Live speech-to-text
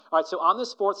All right, so on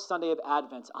this fourth Sunday of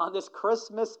Advent, on this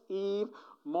Christmas Eve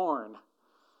morn,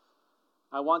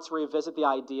 I want to revisit the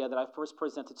idea that I first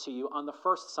presented to you on the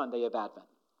first Sunday of Advent.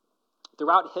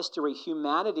 Throughout history,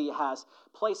 humanity has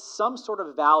placed some sort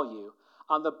of value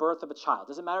on the birth of a child.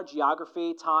 Doesn't matter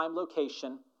geography, time,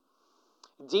 location.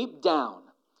 Deep down,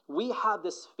 we have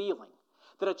this feeling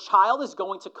that a child is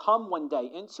going to come one day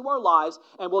into our lives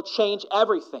and will change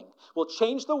everything, will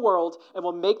change the world, and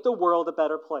will make the world a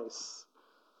better place.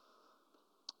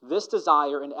 This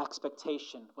desire and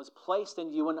expectation was placed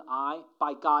in you and I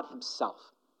by God himself,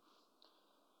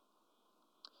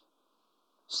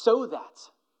 so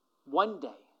that one day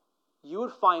you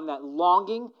would find that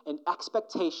longing and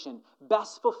expectation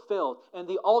best fulfilled in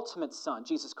the ultimate Son,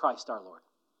 Jesus Christ our Lord.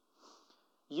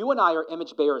 You and I are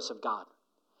image bearers of God,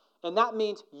 and that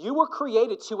means you were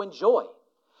created to enjoy.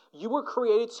 You were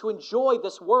created to enjoy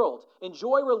this world,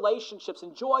 enjoy relationships,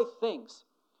 enjoy things,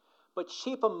 but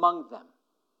chief among them,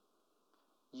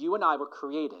 you and I were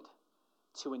created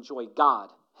to enjoy God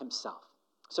himself.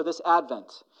 So this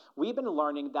Advent, we've been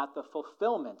learning that the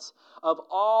fulfillment of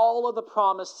all of the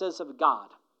promises of God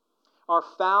are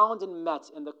found and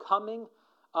met in the coming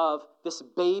of this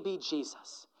baby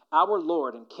Jesus, our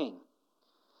Lord and King.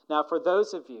 Now, for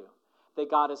those of you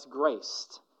that God has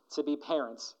graced to be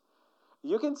parents,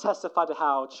 you can testify to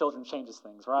how children changes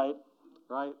things, right?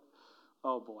 Right?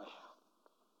 Oh boy.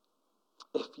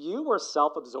 If you were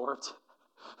self-absorbed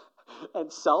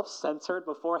and self-centered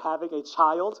before having a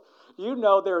child, you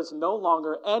know there is no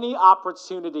longer any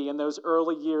opportunity in those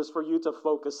early years for you to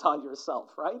focus on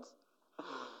yourself, right?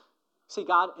 See,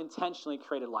 God intentionally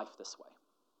created life this way.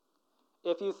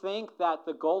 If you think that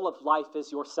the goal of life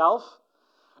is yourself,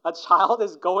 a child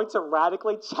is going to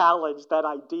radically challenge that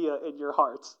idea in your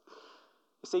heart.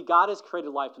 You see, God has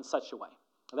created life in such a way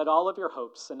that all of your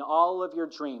hopes and all of your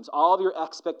dreams, all of your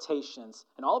expectations,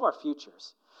 and all of our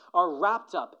futures are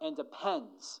wrapped up and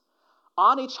depends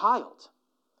on a child,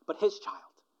 but his child,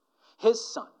 his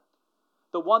son,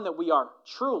 the one that we are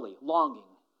truly longing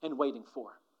and waiting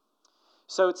for.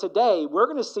 So today, we're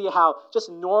going to see how just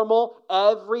normal,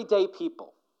 everyday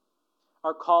people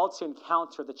are called to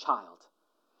encounter the child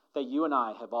that you and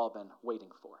I have all been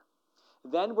waiting for.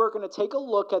 Then we're going to take a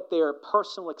look at their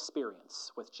personal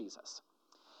experience with Jesus.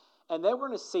 And then we're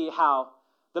going to see how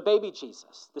the baby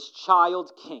Jesus, this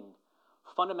child king,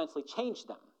 fundamentally changed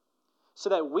them, so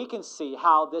that we can see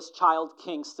how this child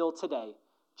king still today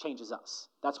changes us.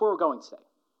 That's where we're going today.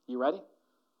 You ready?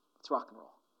 Let's rock and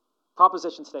roll.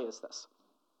 Proposition today is this.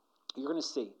 You're going to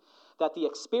see that the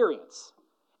experience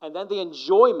and then the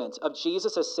enjoyment of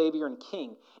Jesus as Savior and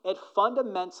King, it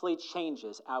fundamentally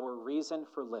changes our reason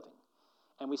for living.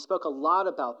 And we spoke a lot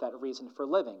about that reason for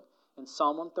living in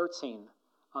Psalm 113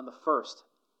 on the first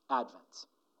Advent.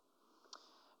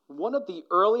 One of the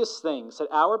earliest things that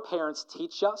our parents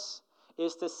teach us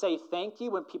is to say thank you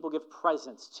when people give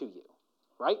presents to you,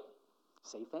 right?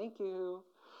 Say thank you.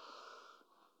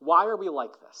 Why are we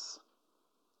like this?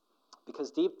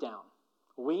 Because deep down,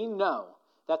 we know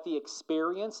that the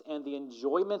experience and the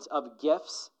enjoyment of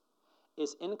gifts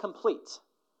is incomplete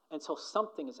until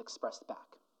something is expressed back.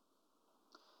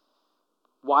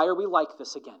 Why are we like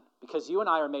this again? Because you and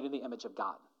I are made in the image of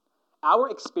God.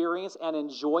 Our experience and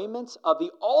enjoyment of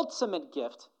the ultimate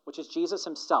gift, which is Jesus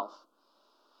himself,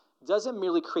 doesn't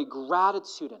merely create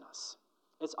gratitude in us.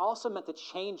 It's also meant to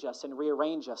change us and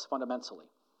rearrange us fundamentally.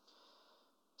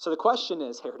 So the question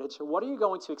is, Heritage, what are you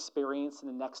going to experience in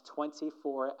the next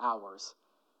 24 hours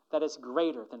that is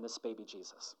greater than this baby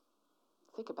Jesus?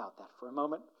 Think about that for a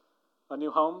moment. A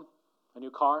new home, a new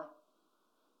car,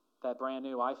 that brand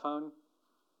new iPhone,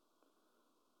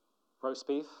 roast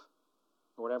beef,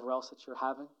 or whatever else that you're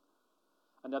having.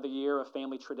 Another year of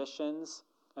family traditions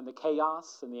and the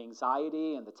chaos and the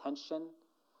anxiety and the tension.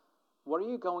 What are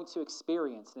you going to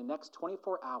experience in the next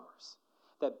 24 hours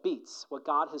that beats what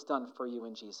God has done for you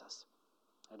in Jesus?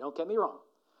 And don't get me wrong,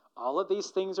 all of these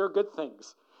things are good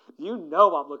things. You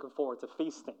know I'm looking forward to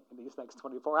feasting in these next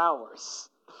 24 hours.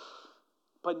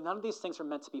 But none of these things are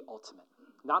meant to be ultimate.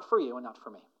 Not for you and not for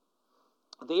me.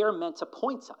 They are meant to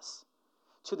point us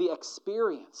to the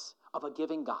experience of a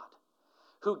giving God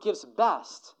who gives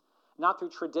best, not through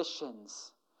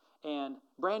traditions and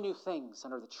brand new things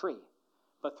under the tree,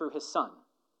 but through his Son,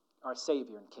 our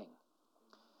Savior and King.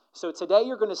 So today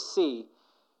you're going to see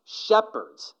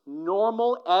shepherds,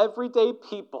 normal, everyday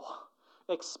people,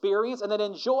 experience and then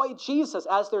enjoy Jesus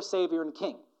as their Savior and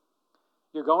King.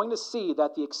 You're going to see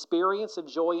that the experience of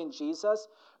joy in Jesus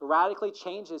radically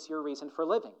changes your reason for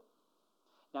living.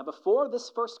 Now, before this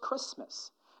first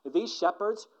Christmas, these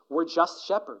shepherds were just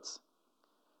shepherds.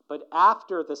 But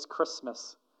after this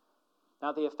Christmas,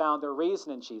 Now they have found their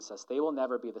reason in Jesus. They will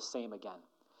never be the same again.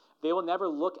 They will never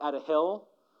look at a hill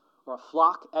or a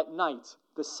flock at night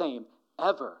the same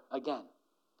ever again.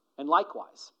 And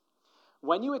likewise,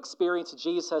 when you experience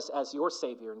Jesus as your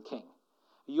Savior and King,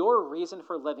 your reason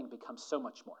for living becomes so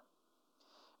much more.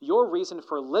 Your reason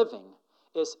for living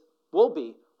will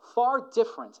be far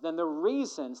different than the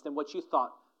reasons than what you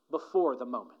thought before the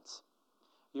moment.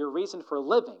 Your reason for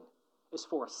living is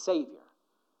for a Savior,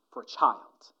 for a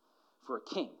child, for a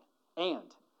King,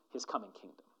 and his coming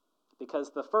kingdom.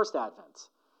 Because the first advent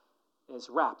is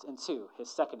wrapped into his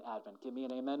second advent. Give me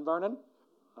an amen, Vernon.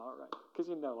 All right, because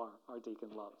you know our deacon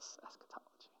loves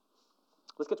eschatology.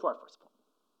 Let's get to our first point.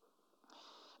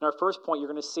 In our first point, you're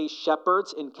going to see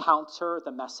shepherds encounter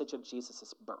the message of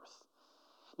Jesus' birth.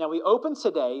 Now, we open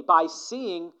today by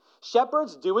seeing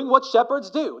shepherds doing what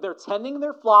shepherds do. They're tending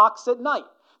their flocks at night.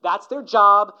 That's their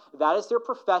job. That is their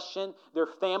profession. Their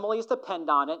families depend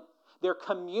on it. Their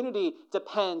community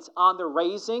depends on the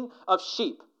raising of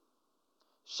sheep.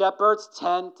 Shepherds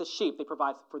tend to sheep. They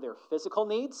provide for their physical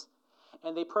needs,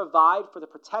 and they provide for the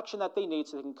protection that they need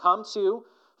so they can come to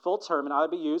full term and either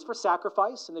be used for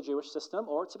sacrifice in the Jewish system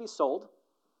or to be sold.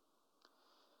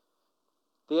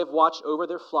 They have watched over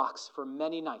their flocks for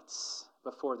many nights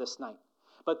before this night.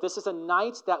 But this is a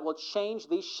night that will change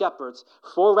these shepherds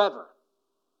forever.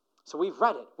 So we've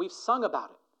read it. We've sung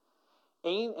about it.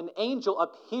 An angel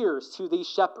appears to these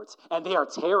shepherds, and they are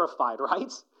terrified,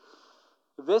 right?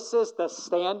 This is the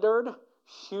standard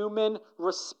human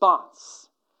response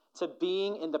to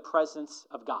being in the presence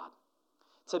of God,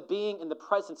 to being in the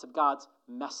presence of God's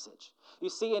message. You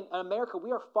see, in America,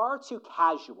 we are far too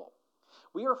casual.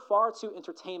 We are far too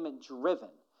entertainment-driven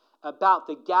about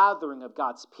the gathering of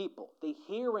God's people, the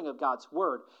hearing of God's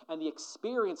word, and the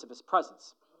experience of his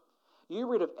presence. You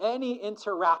read of any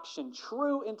interaction,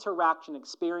 true interaction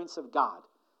experience of God,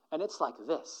 and it's like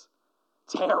this.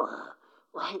 Terror,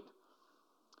 right?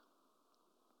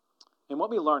 And what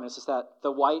we learn is that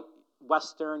the white,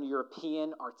 Western,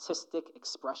 European artistic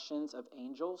expressions of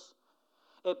angels,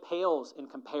 it pales in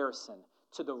comparison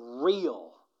to the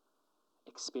real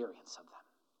experience of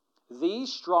them.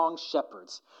 These strong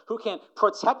shepherds who can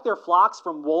protect their flocks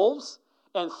from wolves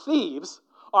and thieves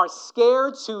are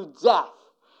scared to death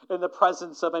in the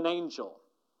presence of an angel.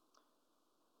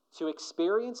 To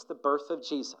experience the birth of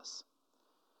Jesus,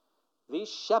 these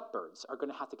shepherds are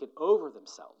going to have to get over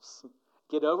themselves,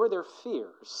 get over their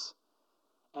fears,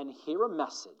 and hear a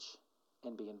message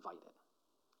and be invited.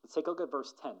 Let's take a look at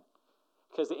verse 10,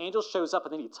 because the angel shows up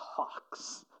and then he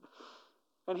talks.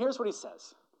 And here's what he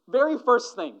says. Very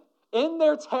first thing, in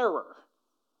their terror,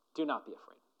 do not be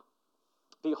afraid.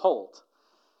 Behold,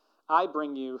 I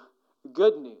bring you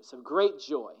good news of great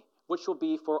joy, which will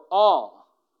be for all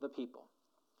the people.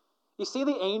 You see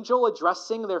the angel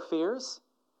addressing their fears?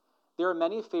 There are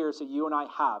many fears that you and I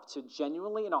have to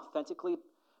genuinely and authentically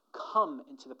come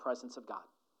into the presence of God.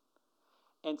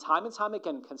 And time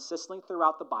again, consistently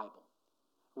throughout the Bible,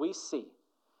 we see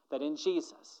that in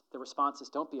Jesus, the response is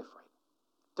don't be afraid.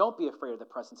 Don't be afraid of the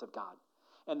presence of God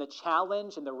and the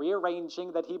challenge and the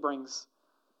rearranging that he brings.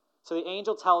 So the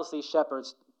angel tells these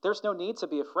shepherds, there's no need to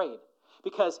be afraid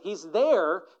because he's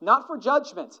there not for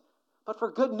judgment, but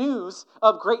for good news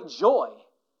of great joy.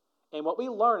 And what we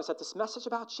learn is that this message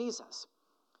about Jesus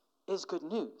is good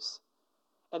news.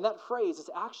 And that phrase is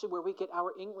actually where we get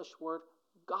our English word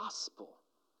gospel.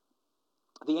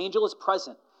 The angel is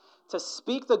present to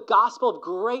speak the gospel of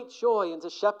great joy into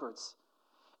shepherds.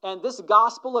 And this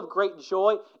gospel of great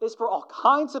joy is for all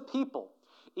kinds of people,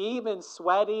 even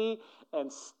sweaty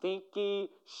and stinky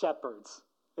shepherds.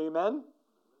 Amen?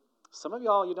 Some of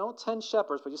y'all, you don't tend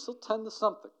shepherds, but you still tend to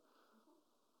something.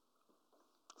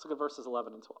 Let's look at verses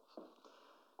 11 and 12.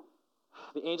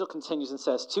 The angel continues and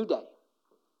says, today,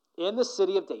 in the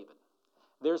city of David,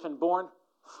 there's been born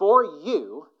for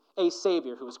you a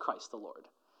Savior who is Christ the Lord.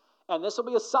 And this will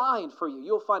be a sign for you.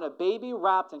 You'll find a baby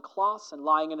wrapped in cloths and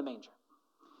lying in a manger.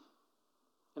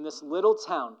 In this little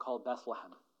town called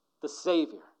Bethlehem, the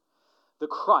Savior, the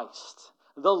Christ,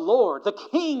 the Lord, the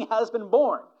King has been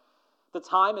born. The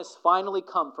time has finally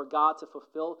come for God to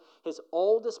fulfill his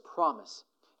oldest promise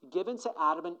given to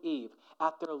Adam and Eve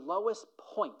at their lowest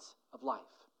point of life.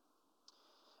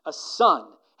 A son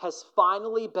has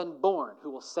finally been born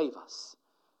who will save us.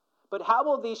 But how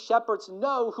will these shepherds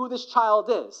know who this child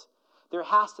is? There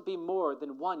has to be more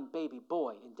than one baby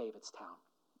boy in David's town.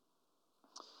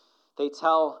 They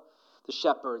tell the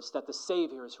shepherds that the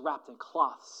Savior is wrapped in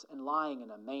cloths and lying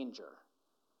in a manger,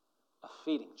 a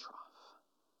feeding trough.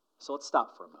 So let's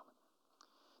stop for a moment.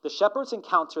 The shepherds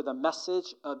encounter the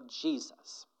message of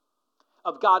Jesus,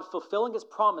 of God fulfilling his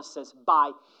promises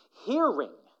by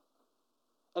hearing.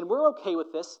 And we're okay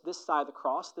with this side of the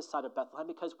cross, this side of Bethlehem,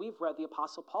 because we've read the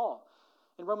Apostle Paul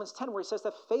in Romans 10, where he says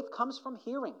that faith comes from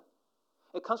hearing.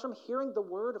 It comes from hearing the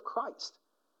word of Christ.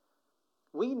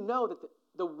 We know that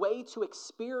the way to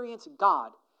experience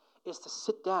God is to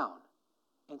sit down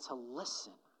and to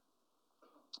listen.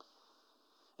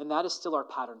 And that is still our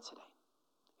pattern today.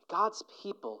 God's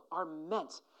people are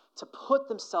meant to put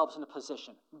themselves in a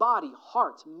position, body,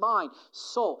 heart, mind,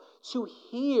 soul, to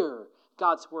hear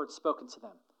God's word spoken to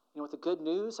them. You know what the good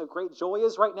news of great joy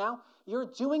is right now? You're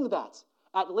doing that,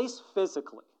 at least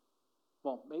physically.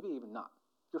 Well, maybe even not.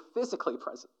 You're physically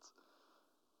present.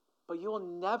 But you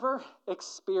will never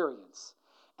experience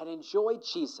and enjoy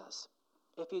Jesus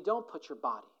if you don't put your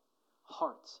body,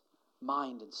 heart,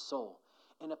 mind, and soul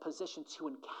in a position to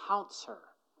encounter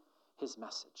his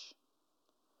message.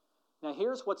 Now,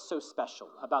 here's what's so special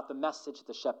about the message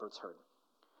the shepherds heard.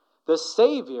 The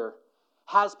Savior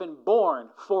has been born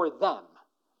for them.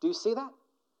 Do you see that?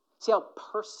 See how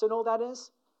personal that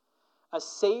is? A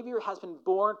Savior has been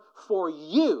born for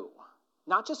you,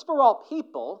 not just for all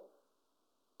people,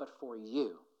 but for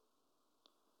you.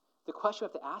 The question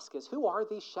we have to ask is, who are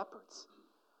these shepherds?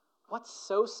 What's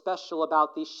so special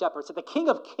about these shepherds that the King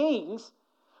of Kings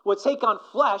would take on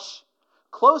flesh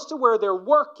close to where they're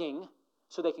working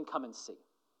so they can come and see?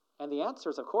 And the answer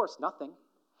is, of course, nothing.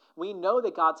 We know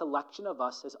that God's election of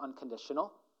us is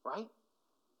unconditional, right?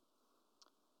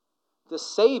 The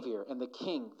Savior and the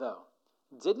King, though,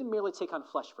 didn't merely take on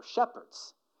flesh for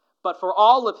shepherds, but for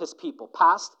all of his people,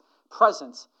 past,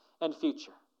 present, and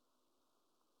future.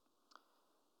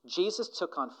 Jesus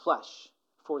took on flesh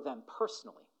for them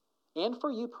personally, and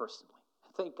for you personally.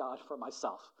 Thank God for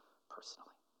myself personally.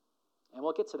 And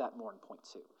we'll get to that more in point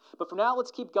 2. But for now,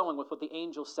 let's keep going with what the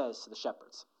angel says to the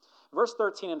shepherds. Verse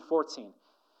 13 and 14.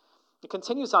 It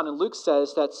continues on, and Luke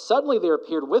says that suddenly there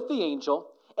appeared with the angel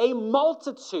a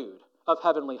multitude of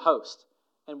heavenly hosts.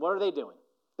 And what are they doing?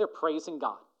 They're praising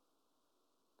God.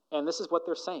 And this is what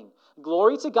they're saying.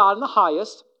 Glory to God in the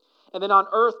highest, and then on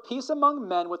earth peace among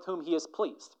men with whom he is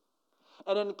pleased.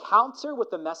 An encounter with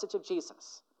the message of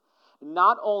Jesus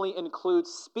not only includes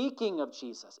speaking of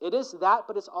Jesus. It is that,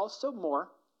 but it's also more.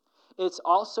 It's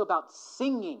also about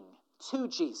singing to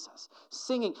Jesus,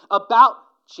 singing about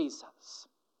Jesus.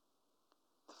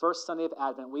 The first Sunday of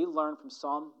Advent, we learn from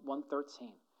Psalm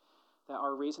 113 that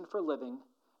our reason for living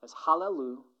is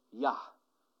hallelujah,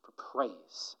 for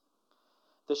praise.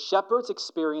 The shepherds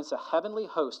experience a heavenly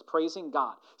host praising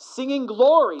God, singing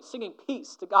glory, singing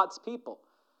peace to God's people.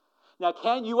 Now,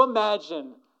 can you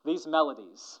imagine these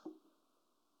melodies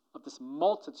of this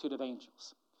multitude of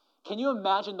angels? Can you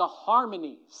imagine the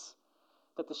harmonies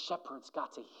that the shepherds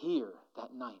got to hear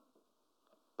that night?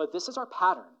 But this is our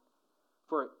pattern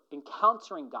for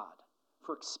encountering God,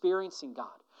 for experiencing God.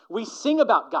 We sing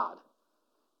about God,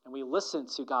 and we listen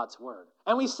to God's word.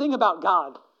 And we sing about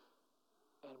God,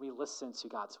 and we listen to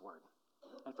God's word.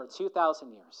 And for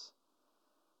 2,000 years,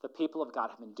 the people of God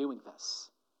have been doing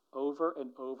this over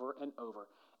and over and over.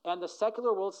 And the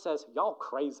secular world says, y'all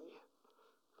crazy.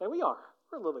 And we are.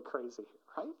 We're a little bit crazy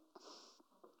here, right?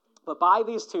 But by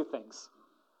these two things,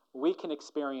 we can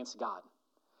experience God.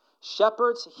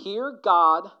 Shepherds hear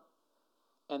God,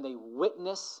 and they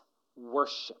witness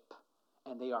worship,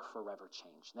 and they are forever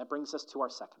changed. And that brings us to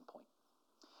our second point.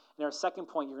 In our second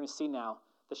point, you're going to see now,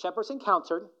 the shepherds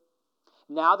encountered.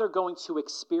 Now they're going to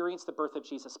experience the birth of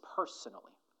Jesus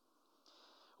personally.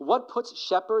 What puts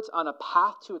shepherds on a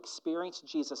path to experience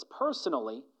Jesus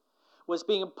personally was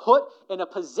being put in a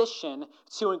position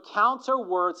to encounter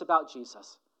words about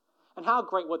Jesus. And how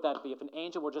great would that be if an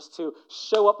angel were just to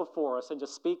show up before us and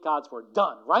just speak God's word?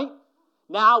 Done, right?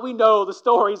 Now we know the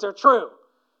stories are true.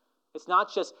 It's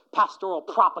not just pastoral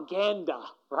propaganda,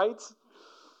 right?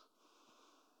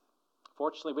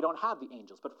 Fortunately, we don't have the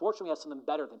angels, but fortunately we have something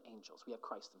better than angels. We have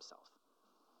Christ himself.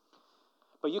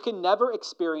 But you can never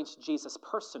experience Jesus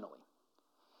personally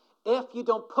if you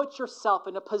don't put yourself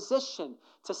in a position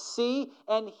to see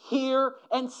and hear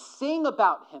and sing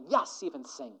about him. Yes, even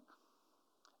sing.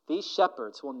 These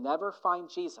shepherds will never find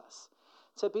Jesus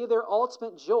to be their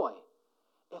ultimate joy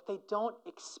if they don't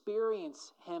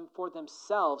experience him for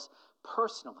themselves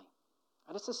personally.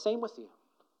 And it's the same with you,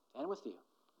 and with you,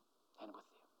 and with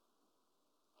you.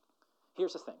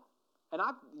 Here's the thing, and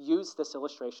I've used this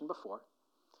illustration before.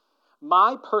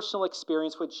 My personal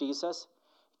experience with Jesus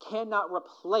cannot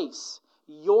replace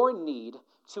your need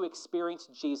to experience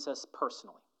Jesus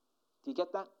personally. Do you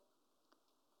get that?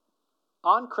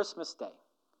 On Christmas Day,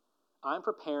 I'm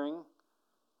preparing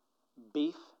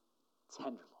beef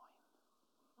tenderloin.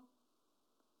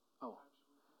 Oh.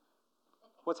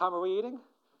 What time are we eating?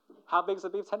 How big is a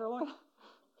beef tenderloin?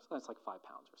 It's like 5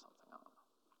 pounds or something. I don't know.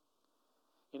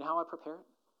 You know how I prepare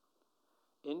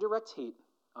it? Indirect heat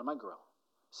on my grill,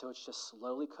 so it's just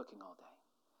slowly cooking all day.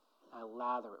 I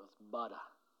lather it with butter.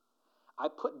 I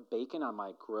put bacon on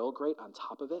my grill grate on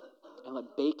top of it and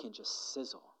let bacon just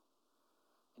sizzle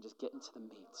and just get into the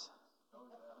meat.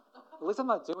 At least I'm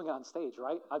not doing it on stage,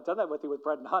 right? I've done that with you with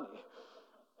bread and honey,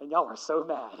 and y'all are so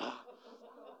mad.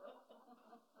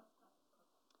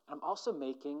 I'm also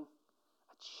making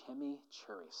a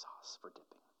chimichurri sauce for dipping.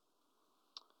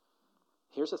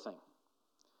 Here's the thing.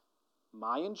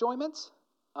 My enjoyment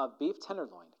of beef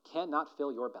tenderloin cannot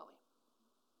fill your belly.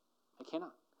 It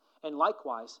cannot. And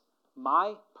likewise,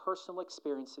 my personal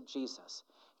experience of Jesus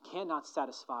cannot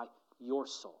satisfy your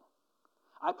soul.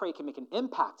 I pray it can make an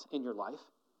impact in your life,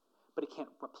 but it can't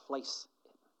replace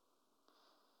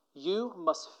it. You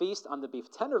must feast on the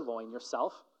beef tenderloin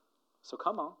yourself. So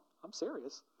come on, I'm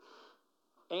serious.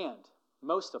 And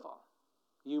most of all,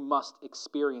 you must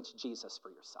experience Jesus for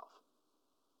yourself.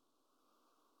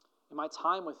 In my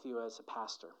time with you as a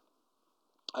pastor,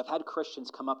 I've had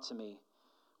Christians come up to me,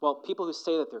 well, people who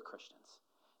say that they're Christians,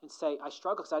 and say, I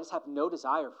struggle because I just have no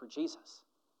desire for Jesus.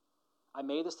 I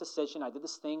made this decision, I did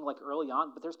this thing like early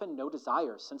on, but there's been no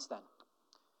desire since then.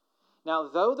 Now,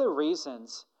 though the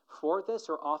reasons for this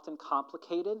are often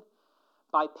complicated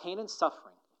by pain and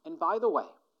suffering, and by the way,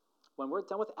 when we're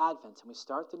done with Advent and we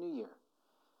start the new year,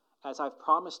 as I've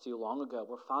promised you long ago,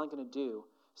 we're finally going to do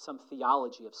some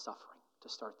theology of suffering to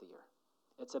start the year.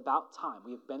 It's about time.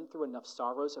 We've been through enough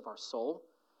sorrows of our soul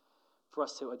for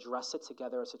us to address it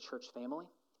together as a church family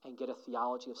and get a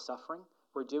theology of suffering.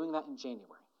 We're doing that in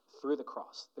January through the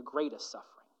cross, the greatest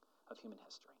suffering of human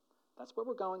history. That's where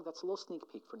we're going. That's a little sneak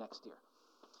peek for next year.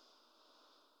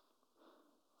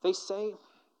 They say,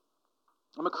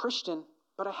 I'm a Christian,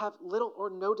 but I have little or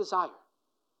no desire.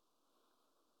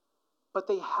 But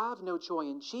they have no joy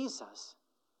in Jesus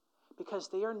because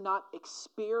they are not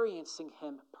experiencing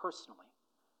him personally.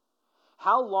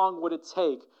 How long would it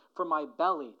take for my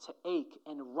belly to ache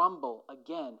and rumble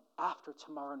again after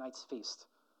tomorrow night's feast?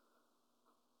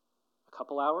 A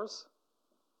couple hours?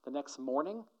 The next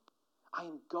morning? I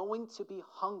am going to be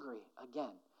hungry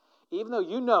again. Even though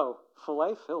you know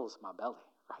filet fills my belly,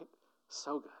 right?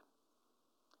 So good.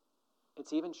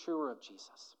 It's even truer of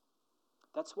Jesus.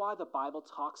 That's why the Bible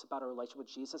talks about our relationship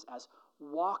with Jesus as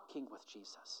walking with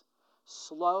Jesus,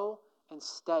 slow and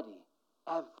steady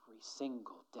every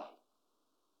single day.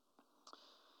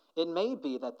 It may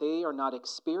be that they are not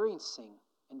experiencing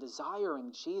and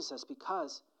desiring Jesus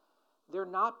because they're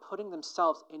not putting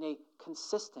themselves in a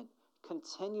consistent,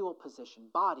 continual position,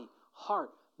 body,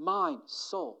 heart, mind,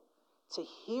 soul, to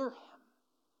hear him.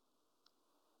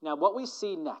 Now, what we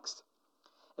see next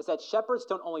is that shepherds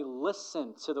don't only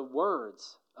listen to the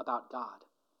words about God,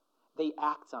 they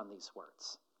act on these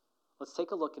words. Let's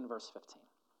take a look in verse 15.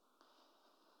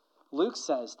 Luke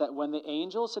says that when the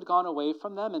angels had gone away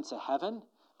from them into heaven,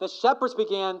 the shepherds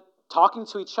began talking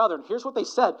to each other. And here's what they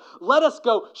said. Let us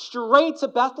go straight to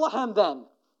Bethlehem then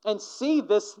and see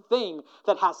this thing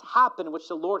that has happened, which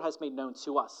the Lord has made known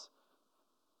to us.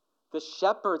 The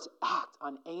shepherds act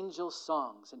on angel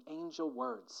songs and angel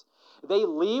words. They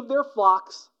leave their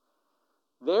flocks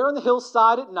there on the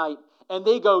hillside at night, and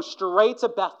they go straight to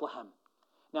Bethlehem.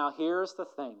 Now, here's the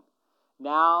thing.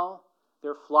 Now,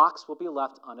 their flocks will be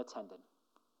left unattended.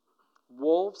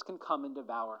 Wolves can come and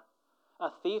devour. A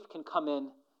thief can come in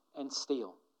and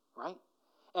steal, right?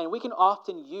 And we can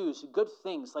often use good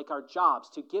things like our jobs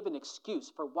to give an excuse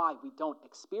for why we don't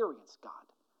experience God.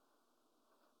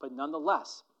 But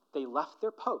nonetheless, they left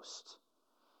their post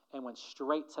and went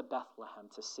straight to Bethlehem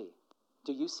to see.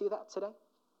 Do you see that today?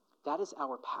 That is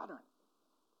our pattern.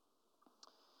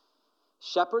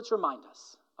 Shepherds remind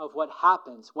us of what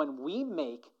happens when we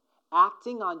make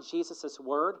acting on Jesus'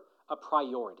 word a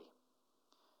priority.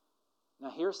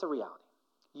 Now, here's the reality.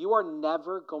 You are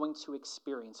never going to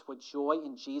experience what joy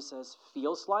in Jesus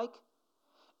feels like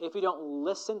if you don't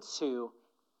listen to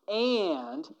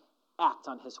and act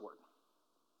on his word.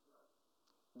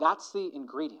 That's the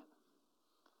ingredient.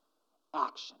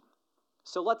 Action.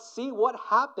 So let's see what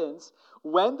happens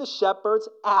when the shepherds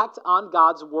act on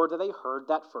God's word that they heard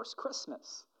that first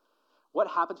Christmas. What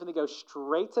happens when they go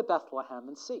straight to Bethlehem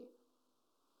and see?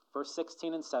 Verse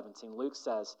 16 and 17, Luke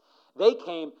says, they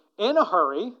came in a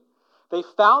hurry. They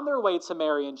found their way to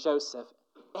Mary and Joseph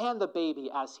and the baby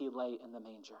as he lay in the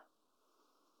manger.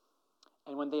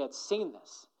 And when they had seen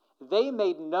this, they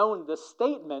made known the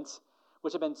statement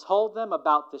which had been told them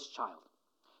about this child.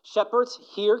 Shepherds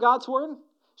hear God's word.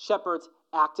 Shepherds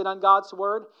acted on God's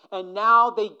word. And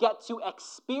now they get to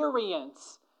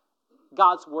experience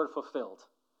God's word fulfilled.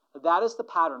 That is the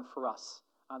pattern for us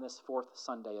on this fourth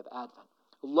Sunday of Advent.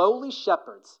 Lowly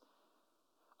shepherds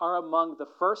are among the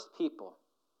first people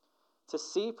to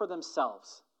see for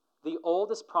themselves the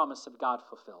oldest promise of God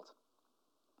fulfilled.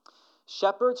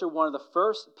 Shepherds are one of the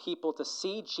first people to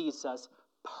see Jesus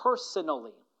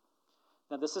personally.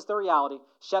 Now, this is the reality.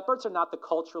 Shepherds are not the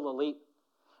cultural elite.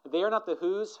 They are not the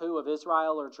who's who of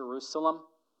Israel or Jerusalem.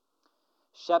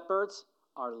 Shepherds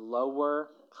are lower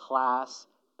class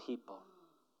people.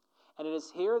 And it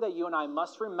is here that you and I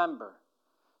must remember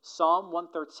Psalm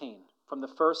 113 from the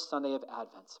first Sunday of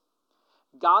Advent.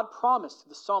 God promised to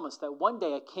the psalmist that one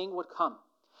day a king would come.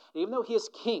 And even though he is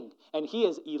king and he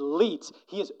is elite,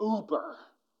 he is uber,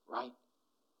 right?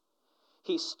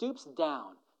 He stoops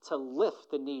down to lift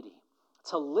the needy,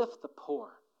 to lift the poor,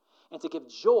 and to give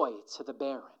joy to the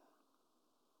barren.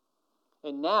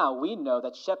 And now we know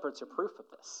that shepherds are proof of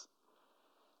this.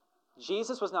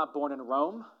 Jesus was not born in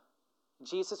Rome.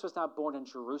 Jesus was not born in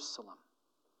Jerusalem.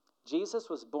 Jesus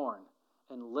was born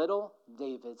in little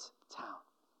David's town.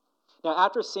 Now,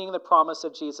 after seeing the promise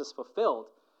of Jesus fulfilled,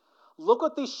 look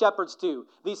what these shepherds do.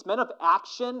 These men of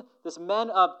action, these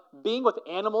men of being with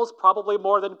animals probably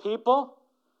more than people.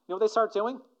 You know what they start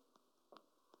doing?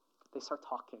 They start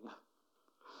talking.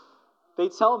 They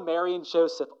tell Mary and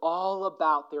Joseph all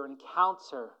about their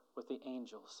encounter with the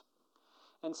angels.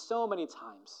 And so many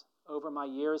times over my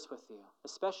years with you,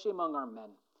 especially among our men,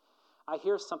 I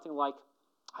hear something like,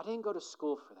 I didn't go to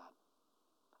school for that.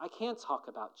 I can't talk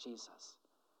about Jesus.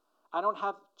 I don't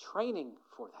have training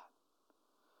for that.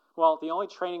 Well, the only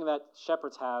training that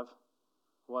shepherds have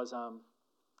was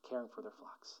caring for their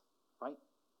flocks, right?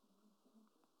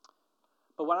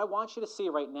 But what I want you to see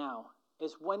right now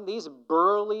is when these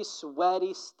burly,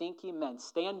 sweaty, stinky men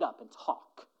stand up and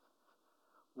talk,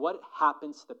 what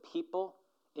happens to the people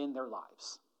in their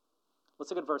lives? Let's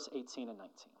look at verse 18 and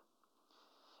 19.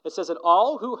 It says that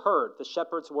all who heard the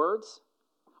shepherds' words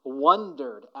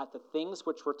wondered at the things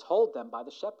which were told them by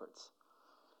the shepherds.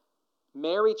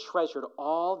 Mary treasured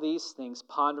all these things,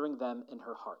 pondering them in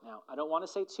her heart. Now, I don't want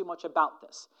to say too much about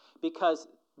this because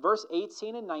verse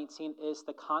 18 and 19 is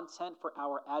the content for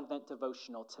our Advent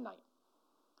devotional tonight.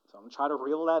 So I'm going to try to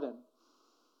reel that in.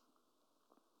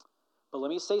 But let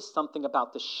me say something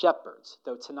about the shepherds,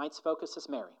 though tonight's focus is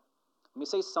Mary. Let me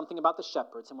say something about the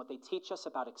shepherds and what they teach us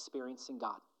about experiencing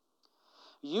God.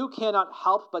 You cannot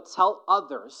help but tell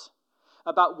others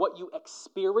about what you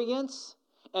experience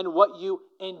and what you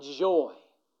enjoy.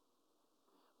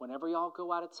 Whenever y'all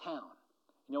go out of town,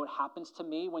 you know what happens to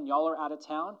me when y'all are out of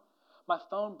town? My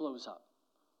phone blows up.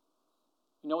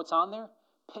 You know what's on there?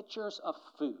 Pictures of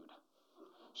food.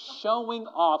 Showing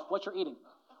off what you're eating.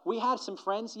 We had some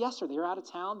friends yesterday. They're out of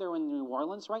town. They're in New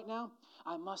Orleans right now.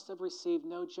 I must have received,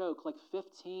 no joke, like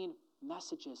 15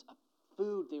 messages of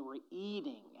food they were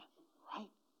eating. Right?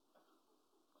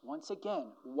 Once again,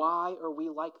 why are we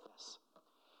like this?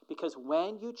 Because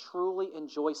when you truly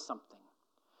enjoy something,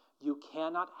 you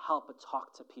cannot help but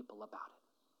talk to people about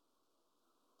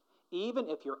it. Even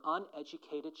if you're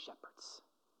uneducated shepherds,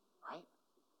 right?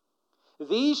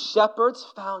 These shepherds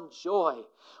found joy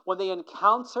when they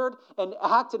encountered and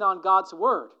acted on God's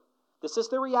word. This is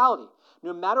the reality.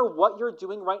 No matter what you're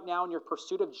doing right now in your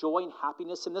pursuit of joy and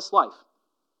happiness in this life,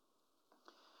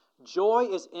 joy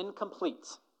is incomplete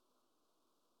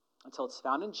until it's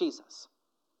found in Jesus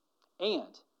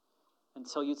and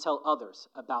until you tell others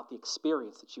about the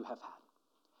experience that you have had.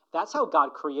 That's how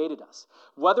God created us.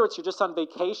 Whether it's you're just on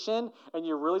vacation and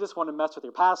you really just want to mess with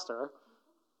your pastor,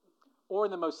 or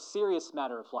in the most serious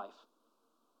matter of life,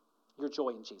 your joy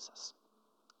in Jesus.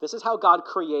 This is how God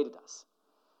created us.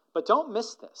 But don't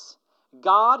miss this.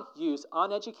 God used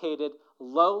uneducated,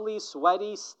 lowly,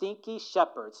 sweaty, stinky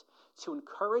shepherds to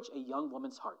encourage a young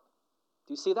woman's heart.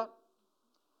 Do you see that?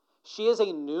 She is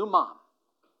a new mom.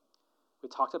 We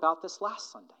talked about this last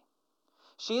Sunday.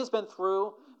 She has been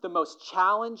through the most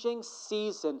challenging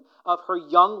season of her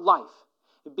young life,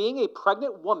 being a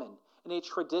pregnant woman in a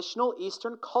traditional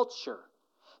Eastern culture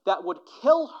that would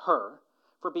kill her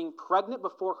for being pregnant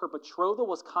before her betrothal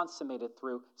was consummated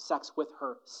through sex with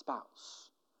her spouse.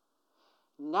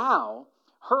 Now,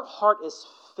 her heart is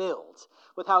filled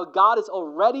with how God is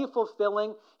already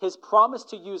fulfilling his promise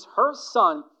to use her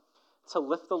son to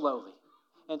lift the lowly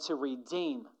and to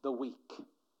redeem the weak.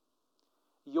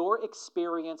 Your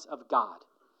experience of God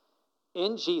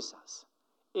in Jesus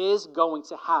is going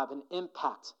to have an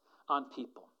impact on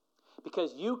people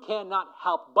because you cannot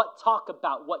help but talk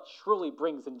about what truly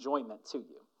brings enjoyment to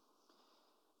you.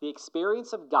 The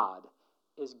experience of God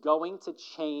is going to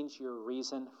change your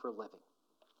reason for living.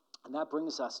 And that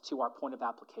brings us to our point of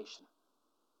application.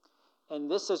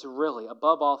 And this is really,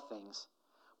 above all things,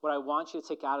 what I want you to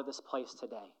take out of this place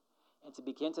today and to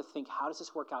begin to think, how does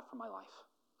this work out for my life?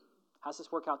 How does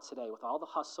this work out today with all the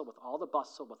hustle, with all the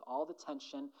bustle, with all the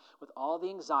tension, with all the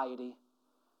anxiety?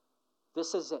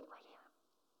 This is it right here.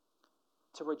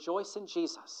 To rejoice in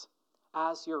Jesus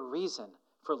as your reason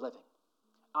for living.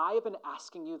 I have been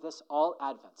asking you this all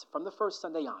Advent, from the first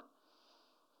Sunday on.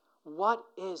 What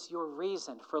is your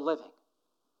reason for living?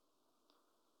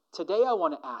 Today I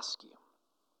want to ask you,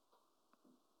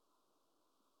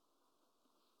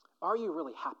 are you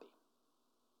really happy?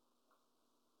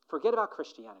 Forget about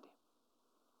Christianity.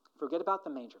 Forget about the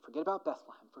manger. Forget about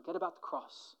Bethlehem. Forget about the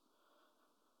cross.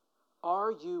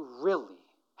 Are you really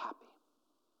happy?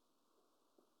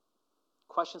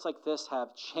 Questions like this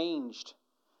have changed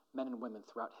men and women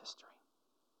throughout history.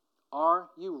 Are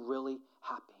you really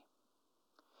happy?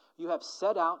 You have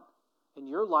set out in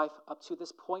your life up to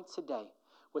this point today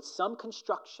with some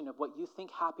construction of what you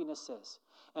think happiness is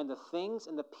and the things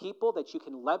and the people that you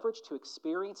can leverage to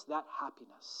experience that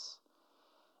happiness.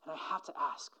 And I have to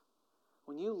ask,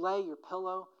 when you lay your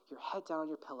head down on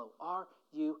your pillow, are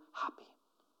you happy?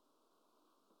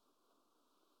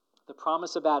 The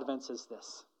promise of Advent is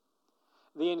this.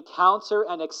 The encounter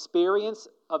and experience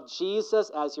of Jesus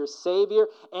as your Savior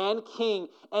and King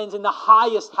ends in the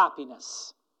highest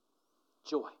happiness,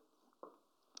 joy.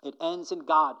 It ends in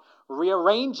God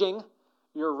rearranging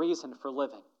your reason for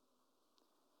living.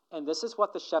 And this is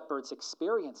what the shepherds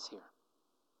experience here.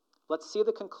 Let's see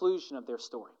the conclusion of their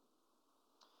story.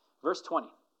 Verse 20.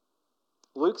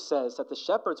 Luke says that the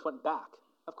shepherds went back.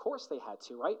 Of course they had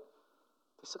to, right?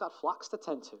 They still got flocks to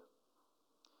tend to.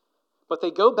 But they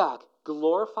go back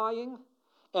glorifying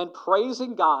and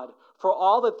praising God for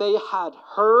all that they had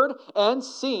heard and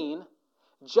seen,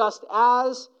 just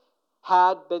as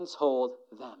had been told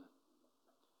them.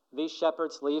 These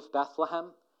shepherds leave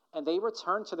Bethlehem and they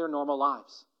return to their normal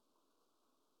lives.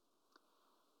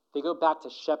 They go back to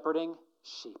shepherding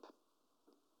sheep.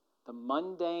 The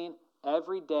mundane,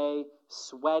 everyday,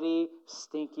 sweaty,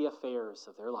 stinky affairs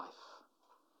of their life.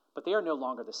 But they are no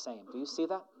longer the same. Do you see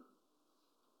that?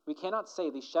 We cannot say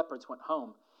these shepherds went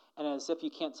home and as if you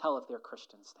can't tell if they're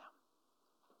Christians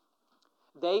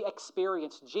now. They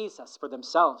experienced Jesus for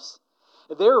themselves.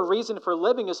 Their reason for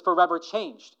living is forever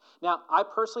changed. Now, I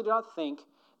personally do not think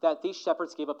that these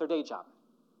shepherds gave up their day job.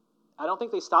 I don't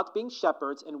think they stopped being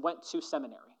shepherds and went to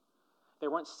seminary. There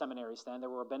weren't seminaries then. There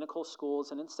were rabbinical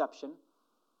schools in Inception.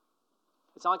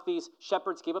 It's not like these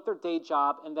shepherds gave up their day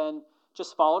job and then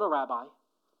just followed a rabbi.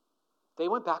 They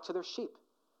went back to their sheep,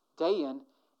 day in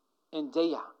and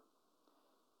day out.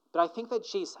 But I think that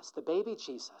Jesus, the baby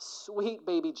Jesus, sweet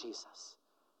baby Jesus,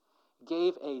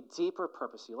 gave a deeper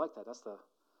purpose. You like that?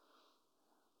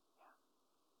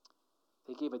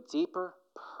 They gave a deeper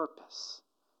purpose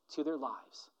to their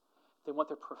lives than what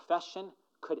their profession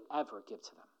could ever give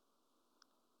to them.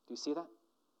 Do you see that?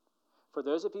 For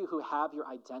those of you who have your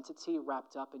identity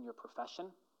wrapped up in your profession,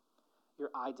 your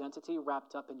identity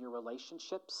wrapped up in your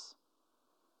relationships,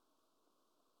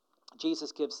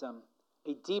 Jesus gives them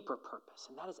a deeper purpose,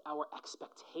 and that is our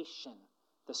expectation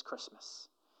this Christmas.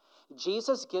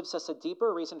 Jesus gives us a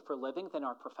deeper reason for living than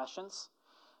our professions,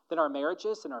 than our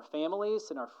marriages, than our families,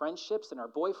 than our friendships, than our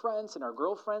boyfriends, and our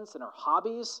girlfriends, and our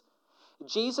hobbies.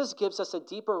 Jesus gives us a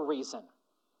deeper reason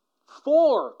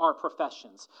for our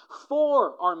professions,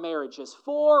 for our marriages,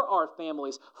 for our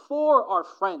families, for our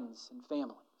friends and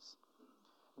families.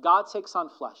 God takes on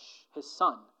flesh, his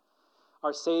Son,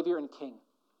 our Savior and King.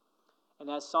 And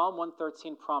as Psalm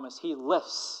 113 promised, he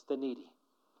lifts the needy.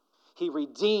 He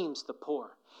redeems the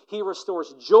poor. He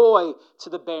restores joy to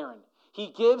the barren.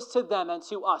 He gives to them and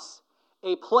to us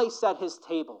a place at his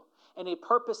table and a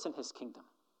purpose in his kingdom.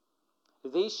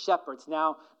 These shepherds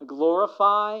now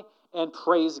glorify and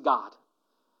praise God.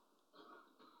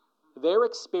 Their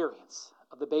experience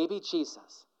of the baby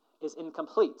Jesus is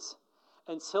incomplete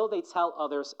until they tell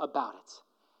others about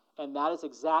it. And that is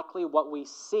exactly what we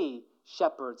see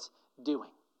shepherds doing.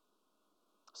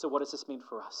 So what does this mean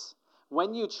for us?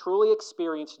 When you truly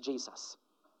experience Jesus,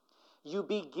 you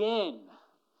begin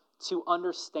to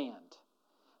understand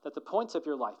that the point of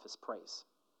your life is praise.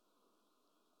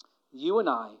 You and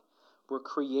I were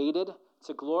created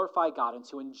to glorify God and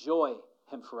to enjoy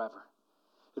him forever.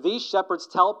 These shepherds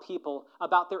tell people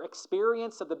about their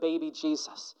experience of the baby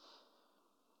Jesus.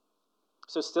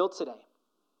 So still today,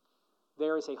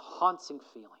 there is a haunting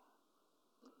feeling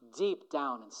deep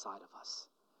down inside of us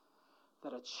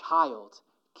that a child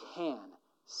can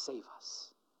save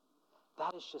us.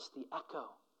 That is just the echo,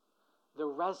 the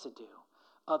residue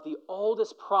of the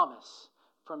oldest promise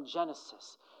from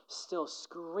Genesis, still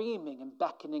screaming and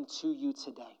beckoning to you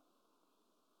today.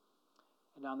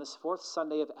 And on this fourth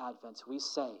Sunday of Advent, we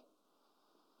say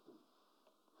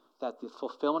that the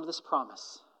fulfillment of this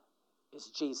promise is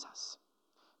Jesus,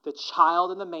 the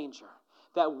child in the manger,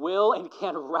 that will and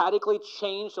can radically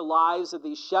change the lives of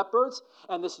these shepherds,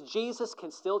 and this Jesus can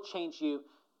still change you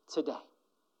today.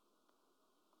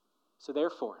 So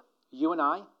therefore, you and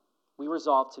I, we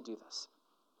resolve to do this.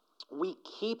 We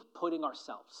keep putting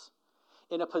ourselves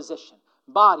in a position,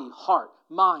 body, heart,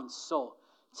 mind, soul,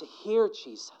 to hear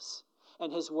Jesus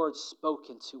and his words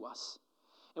spoken to us.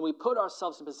 And we put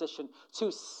ourselves in position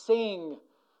to sing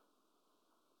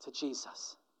to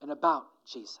Jesus and about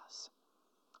Jesus.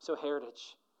 So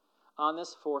Heritage, on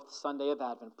this fourth Sunday of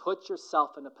Advent, put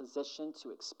yourself in a position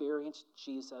to experience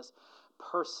Jesus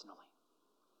personally.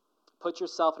 Put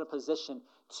yourself in a position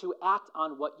to act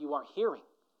on what you are hearing.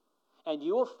 And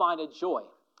you will find a joy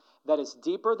that is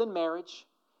deeper than marriage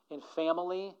and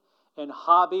family and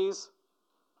hobbies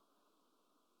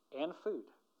and food.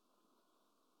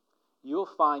 You will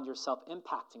find yourself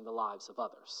impacting the lives of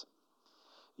others.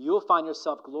 You will find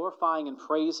yourself glorifying and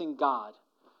praising God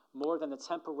more than the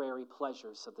temporary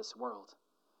pleasures of this world.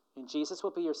 And Jesus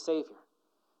will be your Savior,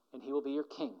 and he will be your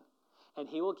King, and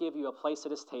he will give you a place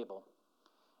at his table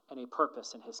and a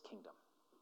purpose in his kingdom.